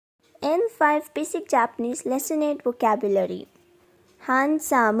N5 Basic Japanese Lesson 8 Vocabulary.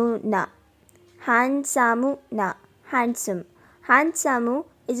 Hansamu na. Hansamu na. Handsome. Hansamu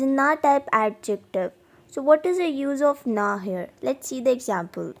is a na type adjective. So what is the use of na here? Let's see the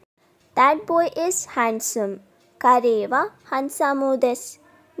example. That boy is handsome. Kare wa hansamu desu.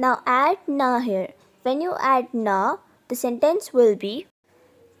 Now add na here. When you add na, the sentence will be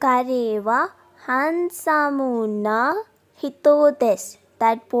Kare wa hansamu na hito desu.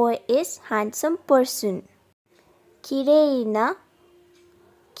 That boy is handsome person. Kirei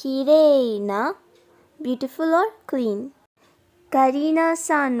na, beautiful or clean.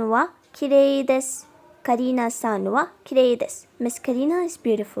 Karina-san wa kirei desu. Karina-san wa kirei desu. Miss Karina is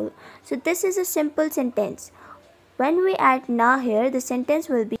beautiful. So this is a simple sentence. When we add na here, the sentence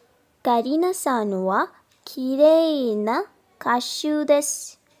will be Karina-san wa kirei na kashu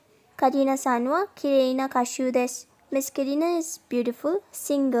desu. Karina-san wa kirei na kashu desu. Miss Karina is beautiful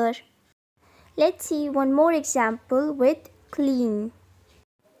singer. Let's see one more example with clean.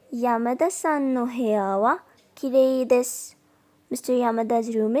 Yamada-san no heya wa kirei desu. Mr.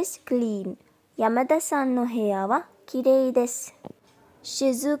 Yamada's room is clean. Yamada-san no heya wa kirei desu.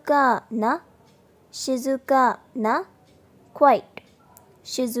 Shizuka na, quiet.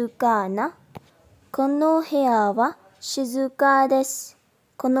 Shizuka na. Kono heya wa shizuka desu.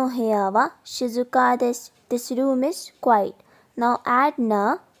 Kono heya wa shizuka desu. This room is quiet. Now add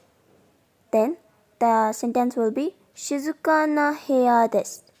na, then the sentence will be Shizuka na heya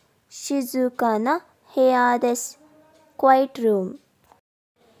desu. Shizuka na heya desu. Quiet room.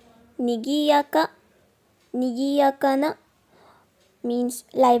 Nigiyaka na means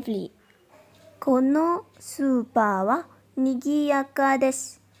lively. Kono super wa nigiyaka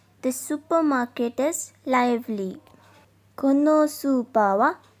desu. The supermarket is lively. Kono super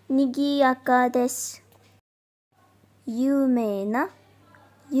wa nigiyaka desu. Yumeina,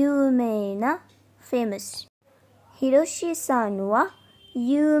 famous. Hiroshi-san wa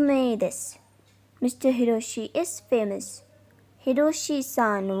yumei desu. Mr. Hiroshi is famous.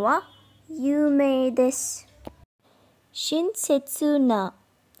 Hiroshi-san wa yumei desu. Shinsetsu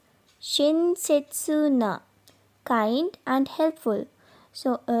na, kind and helpful.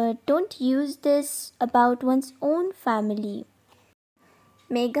 So don't use this about one's own family.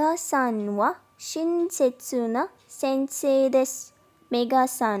 Mega-san wa shinsetsu na sensei desu.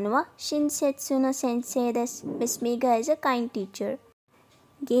 Mega-san wa shinsetsu na sensei desu. Miss Mega is a kind teacher.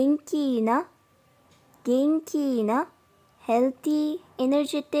 Genki na, healthy,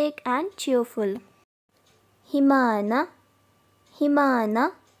 energetic and cheerful. Hima na,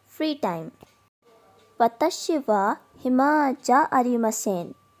 free time. Watashi wa hima ja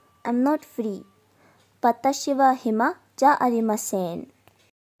arimasen. I'm not free. Watashi wa hima ja arimasen.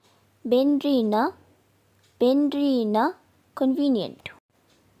 Benri na, convenient.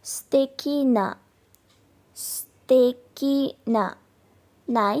 Steki na,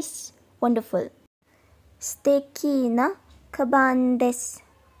 nice, wonderful. Steki na kaban desu.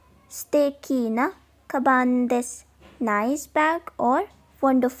 Steki na kaban desu. Nice bag or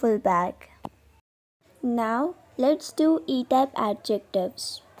wonderful bag. Now let's do E-type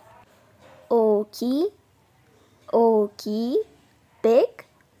adjectives. Oki, big,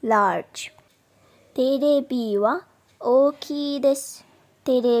 large. Terebi wa ookii desu.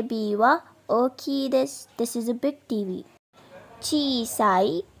 Terebi wa ookii desu. This is a big TV.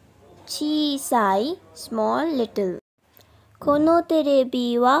 Chisai, small, little. Kono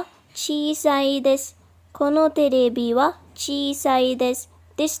terebi wa chisai desu. Kono terebi wa chisai desu.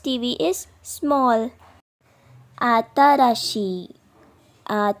 This TV is small. Atarashi,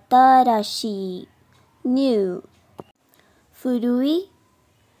 new. Furui,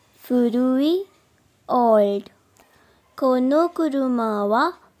 old. Kono kuruma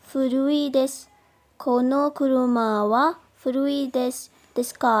wa furui desu. Kono kuruma wa furui desu.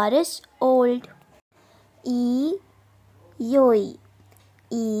 This car is old. Yoi,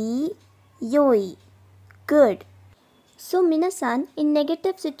 good. So Minnasan, in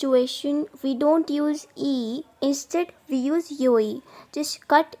negative situation, we don't use e. Instead, we use yoi. Just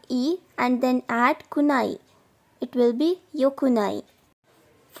cut e and then add kunai. It will be yokunai.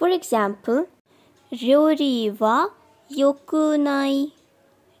 For example, ryori wa yokunai.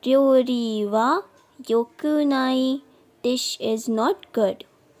 Ryori wa yokunai. Dish is not good.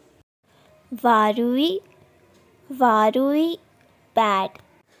 Warui, bad.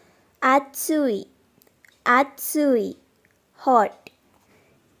 Atsui, hot.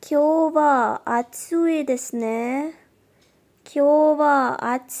 Kyou wa atsui desu ne. Kyou wa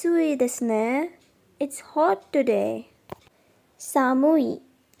atsui desu ne. It's hot today. Samui,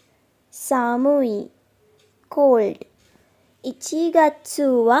 cold. 1月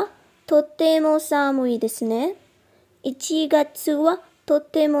はとても寒いですね。1月はと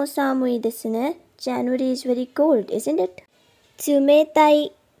ても寒いですね。January is very cold, isn't it? 冷た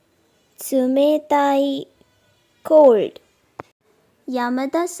い、冷たい、cold。山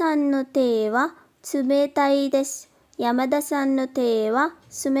田さんの手は冷たいです。山田さんの手は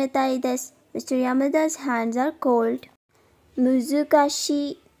冷たいです。Mr. Yamada's hands are cold. 難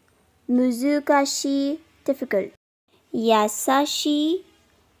しい、難しい、difficult。優しい、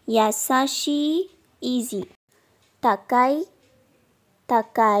優しい、easy。高い、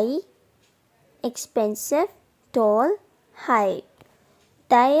高い、expensive, tall, high。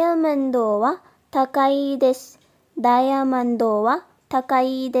ダイヤモンドは高いです。ダイヤモンドは高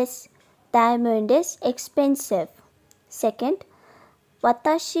いです。Diamond is expensive. Second,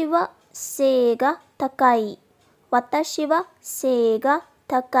 私は背が高い。私は背が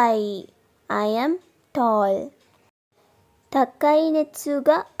高い。I am tall. 高い熱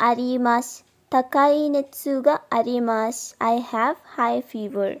があります。高い熱があります。I have high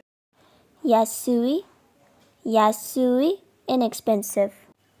fever. 安い、安い、inexpensive。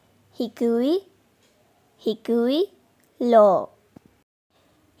低い、低い、low。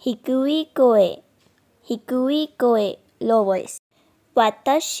低い声、低い声、low voice。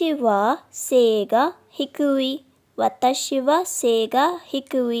私は背が低い。私は背が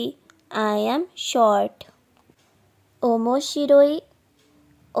低い。I am short。面白い、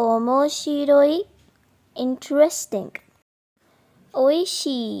面白い、interesting。おい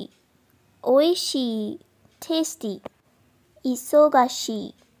しい、おいしい、tasty。忙し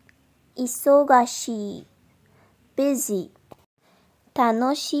い、忙しい、busy。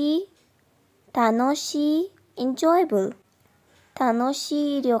楽しい、楽しい、enjoyable。楽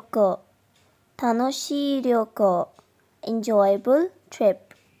しい旅行、楽しい旅行、enjoyable trip。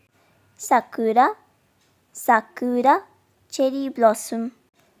桜、桜、cherry blossom。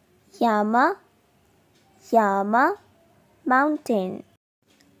山、山、mountain。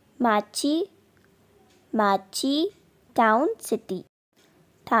町、町、town, city。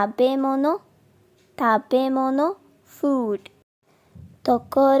食べ物、食べ物、food。と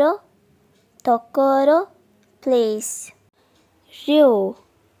ころ、ところ、place。寮、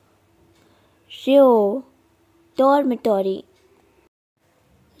寮、dormitory。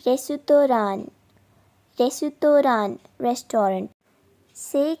レストラン、レストラン、restaurant。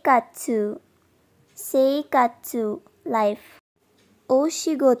生活、生活、life。お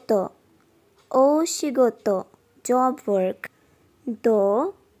仕事、お仕事、job work。ど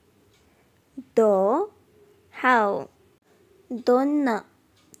う、どう、how。どんな、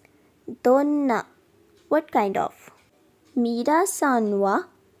どんな、what kind of。皆さんは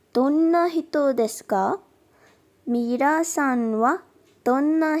どんな人ですか？皆さんはど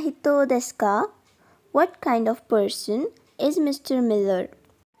んな人ですか？ What kind of person is Mr. Miller?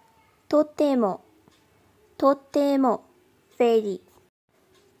 とても、とても、very。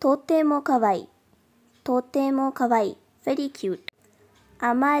とてもかわいい、とてもかわいい、very cute。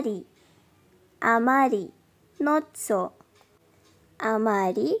あまり、あまり、not so。あ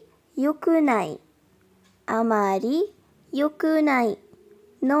まり、よくない、あまり、よくない、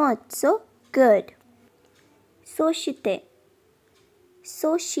not so good。そして、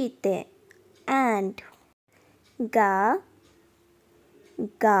そして、and。が、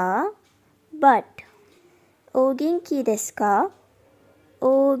が、but。お元気ですか？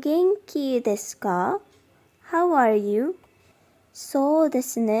お元気ですか？ How are you? そうで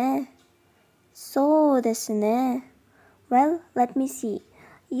すね。そうですね。Well, let me see.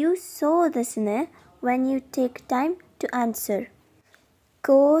 Use そうですね when you take time to answer.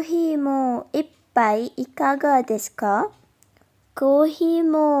 コーヒーも一杯いかがですか？コーヒー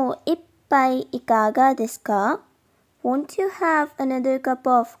も一杯いかがですか？ Won't you have another cup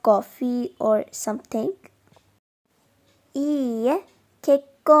of coffee or something? いいえ、結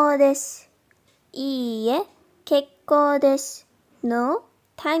構です。いいえ、結構です。No,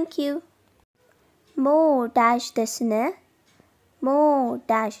 thank you. もうdashですね。もう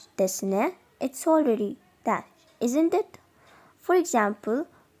dashですね。It's already dash, isn't it? For example,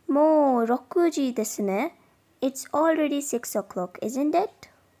 もう6時ですね。It's already 6 o'clock, isn't it?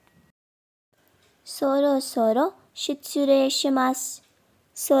 そろそろ失礼します。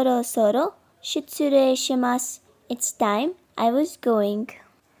そろそろ失礼します。It's time I was going.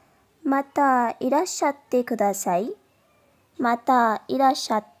 またいらっしゃってください。またいらっ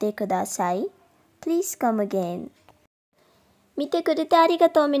しゃってください。Please come again. 見てくれてありが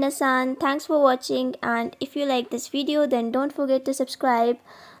とう皆さん。Thanks for watching, and if you like this video then don't forget to subscribe,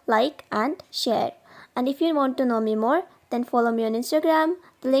 like and share. And if you want to know me more then follow me on Instagram.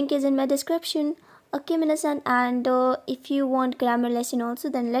 The link is in my description. Okay, Minasan, and if you want grammar lesson also,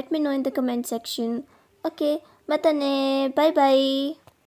 then let me know in the comment section. Okay, matane, bye bye.